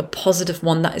thought to be a positive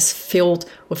one that is filled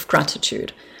with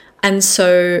gratitude. And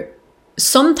so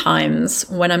sometimes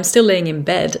when I'm still laying in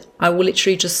bed, I will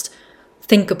literally just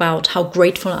think about how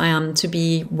grateful I am to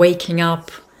be waking up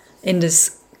in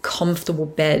this comfortable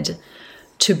bed,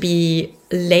 to be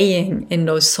laying in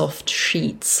those soft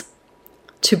sheets,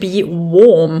 to be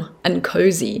warm and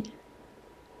cozy.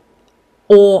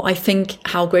 Or I think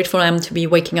how grateful I am to be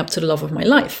waking up to the love of my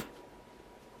life.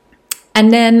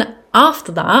 And then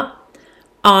after that,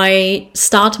 I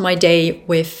start my day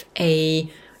with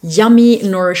a yummy,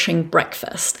 nourishing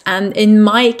breakfast. And in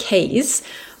my case,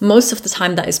 most of the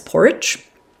time that is porridge.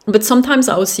 But sometimes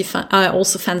I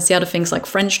also fancy other things like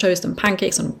French toast and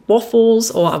pancakes and waffles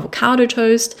or avocado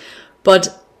toast.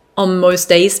 But on most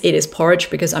days, it is porridge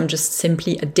because I'm just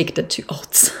simply addicted to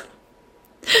oats.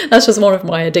 That's just one of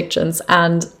my addictions,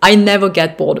 and I never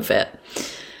get bored of it.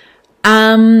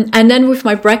 And then with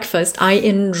my breakfast, I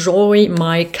enjoy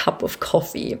my cup of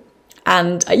coffee.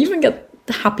 And I even get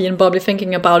happy and bubbly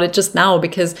thinking about it just now,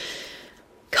 because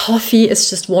coffee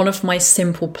is just one of my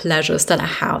simple pleasures that I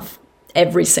have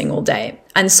every single day.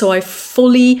 And so I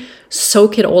fully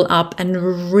soak it all up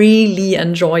and really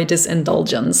enjoy this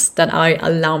indulgence that I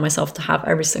allow myself to have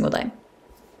every single day.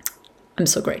 I'm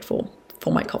so grateful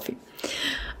for my coffee.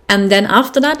 And then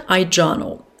after that, I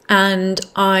journal. And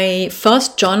I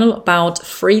first journal about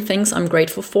 3 things I'm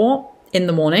grateful for in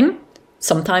the morning.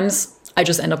 Sometimes I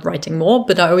just end up writing more,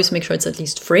 but I always make sure it's at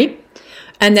least 3.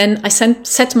 And then I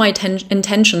set my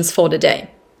intentions for the day.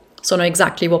 So I know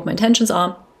exactly what my intentions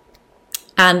are.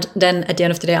 And then at the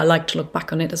end of the day, I like to look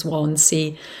back on it as well and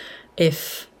see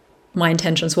if my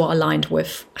intentions were aligned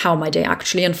with how my day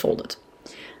actually unfolded.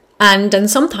 And then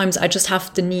sometimes I just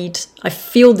I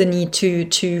feel the need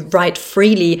to write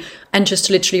freely and just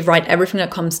to literally write everything that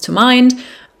comes to mind,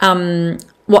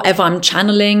 whatever I'm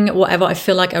channeling, whatever I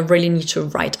feel like I really need to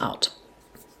write out.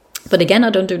 But again,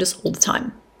 I don't do this all the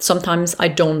time. Sometimes I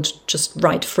don't just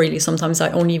write freely. Sometimes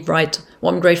I only write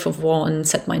what I'm grateful for and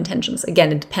set my intentions.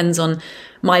 Again, it depends on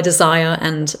my desire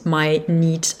and my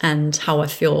need and how I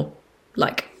feel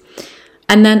like.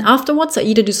 And then afterwards, I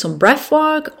either do some breath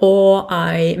work or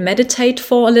I meditate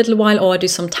for a little while or I do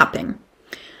some tapping.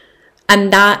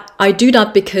 And that I do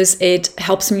that because it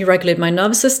helps me regulate my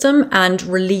nervous system and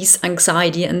release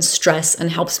anxiety and stress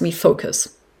and helps me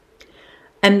focus.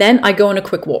 And then I go on a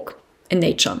quick walk in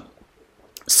nature.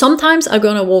 Sometimes I go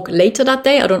on a walk later that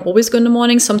day. I don't always go in the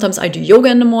morning. Sometimes I do yoga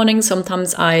in the morning.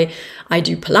 Sometimes I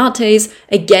do Pilates.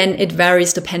 Again, it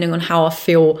varies depending on how I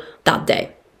feel that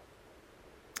day.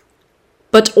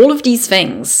 But all of these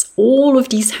things, all of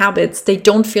these habits, they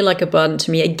don't feel like a burden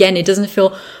to me. Again, it doesn't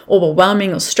feel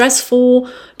overwhelming or stressful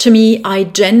to me. I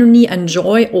genuinely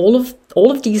enjoy all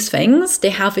of these things.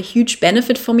 They have a huge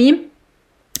benefit for me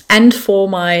and for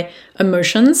my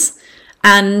emotions.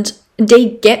 And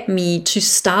they get me to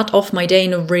start off my day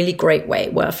in a really great way,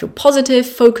 where I feel positive,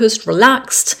 focused,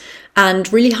 relaxed,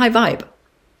 and really high vibe.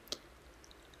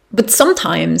 But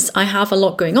sometimes I have a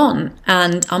lot going on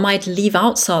and I might leave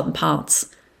out certain parts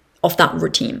of that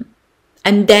routine.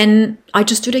 And then I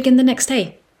just do it again the next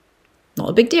day. Not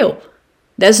a big deal.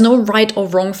 There's no right or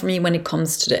wrong for me when it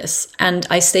comes to this. And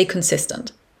I stay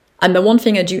consistent. And the one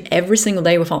thing I do every single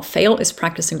day without fail is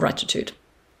practicing gratitude.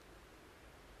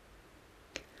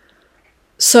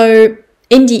 So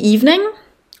in the evening,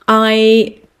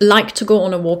 I like to go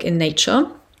on a walk in nature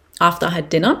after I had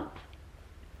dinner.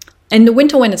 In the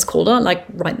winter when it's colder, like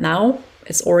right now,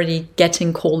 it's already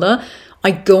getting colder,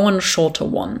 I go on a shorter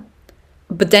one.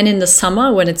 But then in the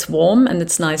summer when it's warm and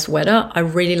it's nice weather, I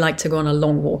really like to go on a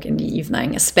long walk in the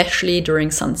evening, especially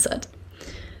during sunset.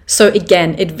 So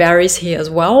again, it varies here as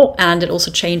well, and it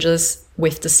also changes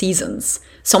with the seasons.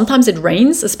 Sometimes it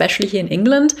rains, especially here in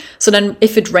England. So then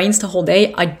if it rains the whole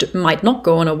day, I might not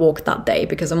go on a walk that day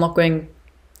because I'm not going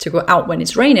to go out when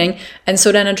it's raining. And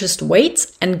so then I just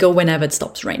wait and go whenever it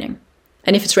stops raining.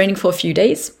 And if it's raining for a few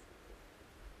days,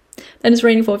 then it's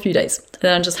raining for a few days. And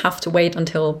then I just have to wait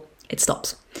until it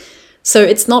stops. So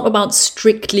it's not about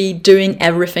strictly doing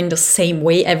everything the same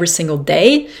way every single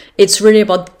day. It's really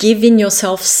about giving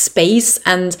yourself space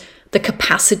and the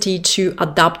capacity to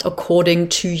adapt according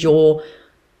to your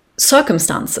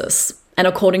circumstances and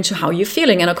according to how you're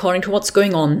feeling and according to what's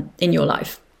going on in your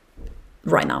life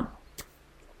right now.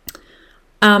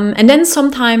 And then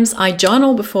sometimes I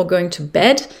journal before going to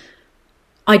bed.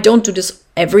 I don't do this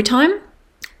every time.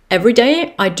 Every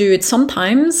day, I do it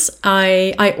sometimes.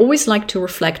 I always like to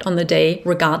reflect on the day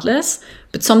regardless,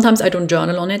 but sometimes I don't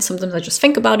journal on it. Sometimes I just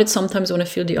think about it. Sometimes when I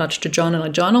feel the urge to journal, I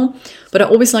journal. But I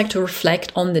always like to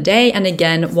reflect on the day and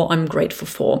again, what I'm grateful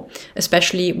for,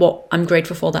 especially what I'm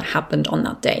grateful for that happened on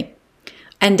that day.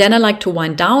 And then I like to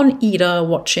wind down either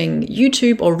watching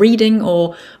YouTube or reading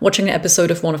or watching an episode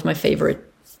of one of my favorite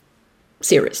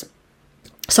series.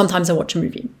 Sometimes I watch a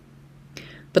movie,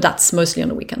 but that's mostly on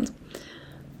the weekend.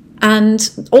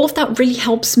 And all of that really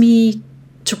helps me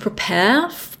to prepare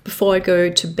before I go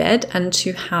to bed and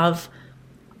to have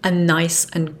a nice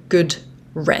and good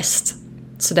rest.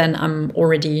 So then I'm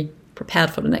already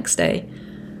prepared for the next day.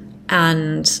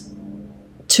 And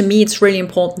to me, it's really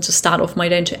important to start off my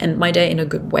day and to end my day in a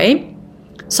good way.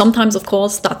 Sometimes, of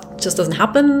course, that just doesn't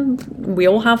happen. We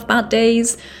all have bad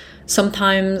days.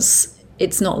 Sometimes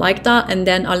it's not like that. And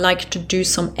then I like to do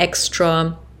some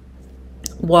extra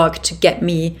work to get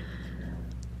me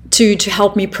to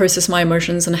help me process my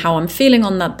emotions and how I'm feeling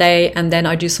on that day. And then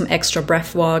I do some extra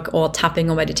breath work or tapping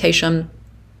or meditation,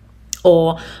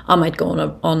 or I might go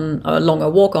on a longer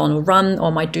walk or on a run,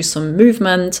 or might do some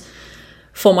movement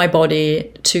for my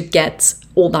body to get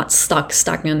all that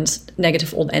stagnant,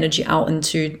 negative old energy out and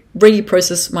to really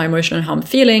process my emotion and how I'm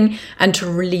feeling and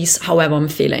to release however I'm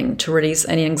feeling, to release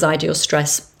any anxiety or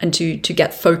stress and to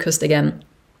get focused again.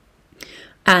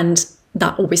 And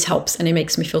that always helps and it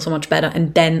makes me feel so much better.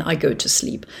 And then I go to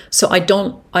sleep. So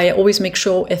I always make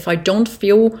sure if I don't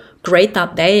feel great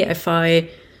that day, if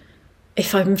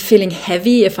I'm feeling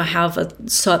heavy, if I have a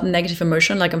certain negative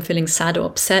emotion, like I'm feeling sad or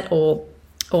upset or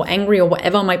angry or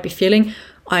whatever I might be feeling,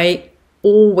 I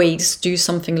always do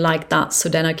something like that. So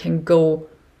then I can go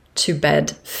to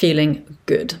bed feeling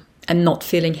good and not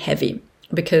feeling heavy,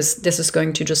 because this is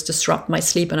going to just disrupt my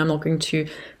sleep and I'm not going to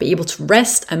be able to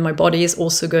rest. And my body is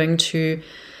also going to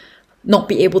not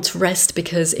be able to rest,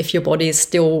 because if your body is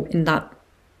still in that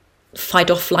fight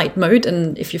or flight mode,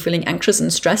 and if you're feeling anxious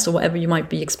and stressed or whatever you might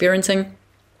be experiencing,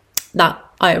 that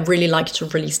I really like to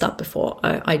release that before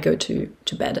I go to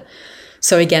bed.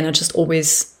 So again, I just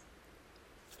always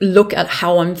look at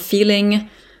how I'm feeling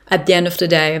at the end of the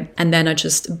day, and then I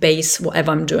just base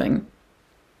whatever I'm doing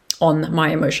on my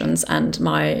emotions and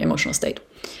my emotional state.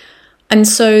 And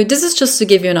so this is just to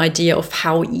give you an idea of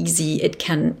how easy it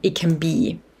can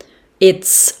be.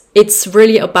 It's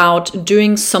really about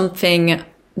doing something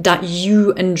that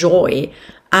you enjoy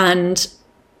and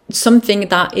something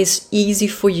that is easy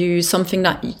for you, something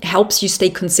that helps you stay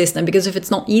consistent. Because if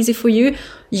it's not easy for you,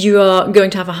 you are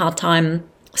going to have a hard time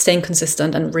staying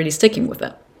consistent and really sticking with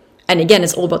it. And again,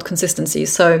 it's all about consistency.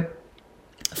 So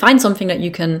find something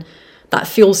that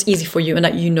feels easy for you and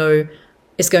that you know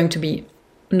is going to be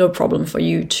no problem for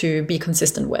you to be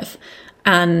consistent with.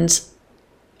 And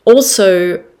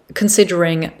also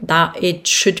considering that it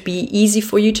should be easy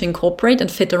for you to incorporate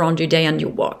and fit around your day and your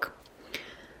work.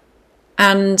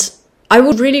 And I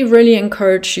would really, really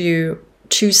encourage you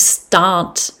to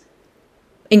start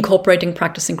incorporating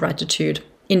practicing gratitude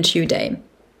into your day,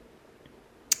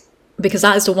 because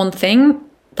that is the one thing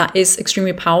that is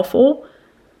extremely powerful,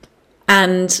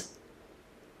 and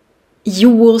you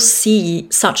will see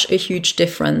such a huge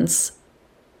difference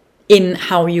in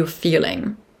how you're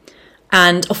feeling.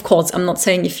 And of course, I'm not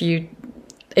saying if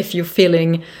you're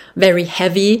feeling very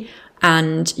heavy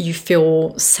and you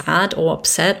feel sad or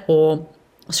upset or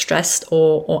stressed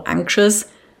or anxious,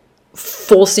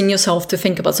 forcing yourself to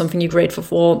think about something you're grateful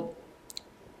for.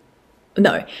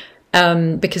 No,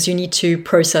 because you need to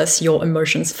process your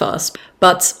emotions first.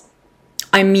 But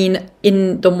I mean,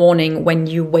 in the morning when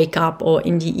you wake up, or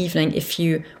in the evening, if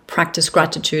you practice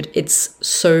gratitude, it's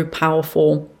so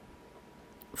powerful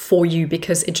for you,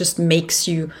 because it just makes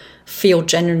you feel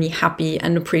genuinely happy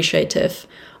and appreciative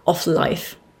of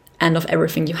life and of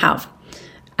everything you have.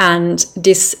 And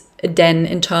this then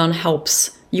in turn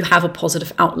helps you have a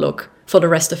positive outlook for the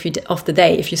rest of the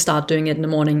day if you start doing it in the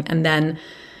morning. And then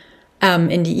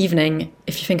in the evening,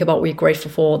 if you think about what you're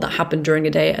grateful for that happened during the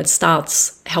day, it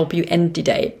starts help you end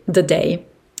the day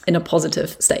in a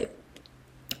positive state.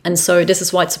 And so this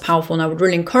is why it's so powerful. And I would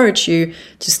really encourage you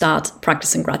to start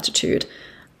practicing gratitude.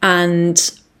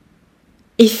 And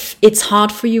if it's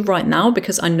hard for you right now,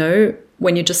 because I know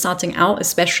when you're just starting out,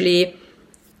 especially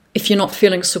if you're not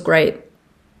feeling so great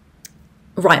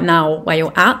right now where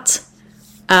you're at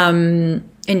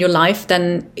in your life,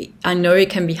 then I know it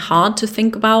can be hard to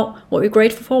think about what you're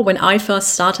grateful for. When I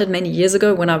first started many years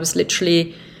ago, when I was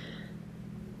literally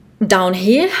down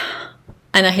here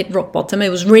and I hit rock bottom, it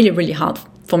was really, really hard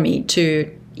for me to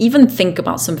even think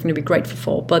about something to be grateful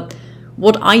for. But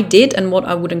what I did and what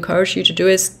I would encourage you to do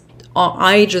is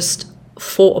I just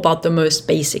thought about the most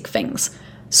basic things.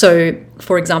 So,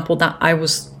 for example, that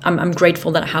I'm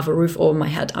grateful that I have a roof over my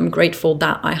head. I'm grateful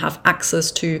that I have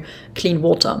access to clean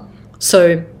water.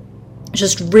 So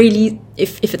just really,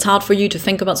 if it's hard for you to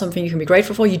think about something you can be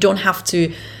grateful for, you don't have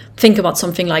to think about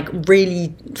something like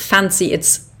really fancy.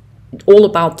 It's all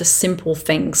about the simple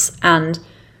things and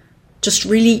just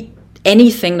really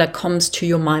anything that comes to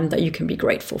your mind that you can be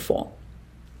grateful for.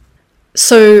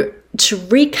 So to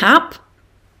recap,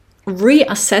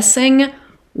 reassessing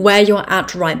where you're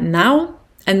at right now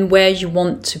and where you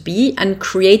want to be and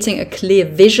creating a clear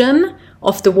vision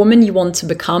of the woman you want to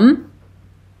become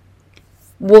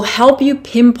will help you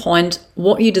pinpoint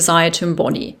what you desire to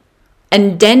embody.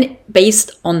 And then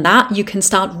based on that, you can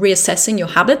start reassessing your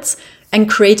habits and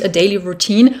create a daily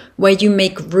routine where you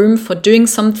make room for doing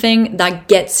something that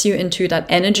gets you into that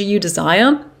energy you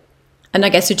desire and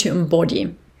that gets you to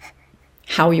embody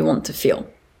how you want to feel.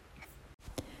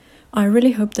 I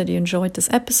really hope that you enjoyed this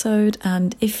episode,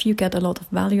 and if you get a lot of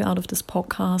value out of this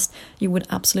podcast, you would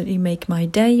absolutely make my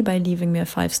day by leaving me a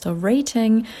 5-star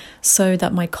rating so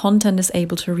that my content is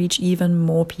able to reach even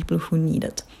more people who need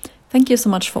it. Thank you so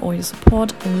much for all your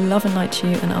support. Love and light to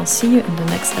you, and I'll see you in the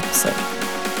next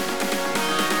episode.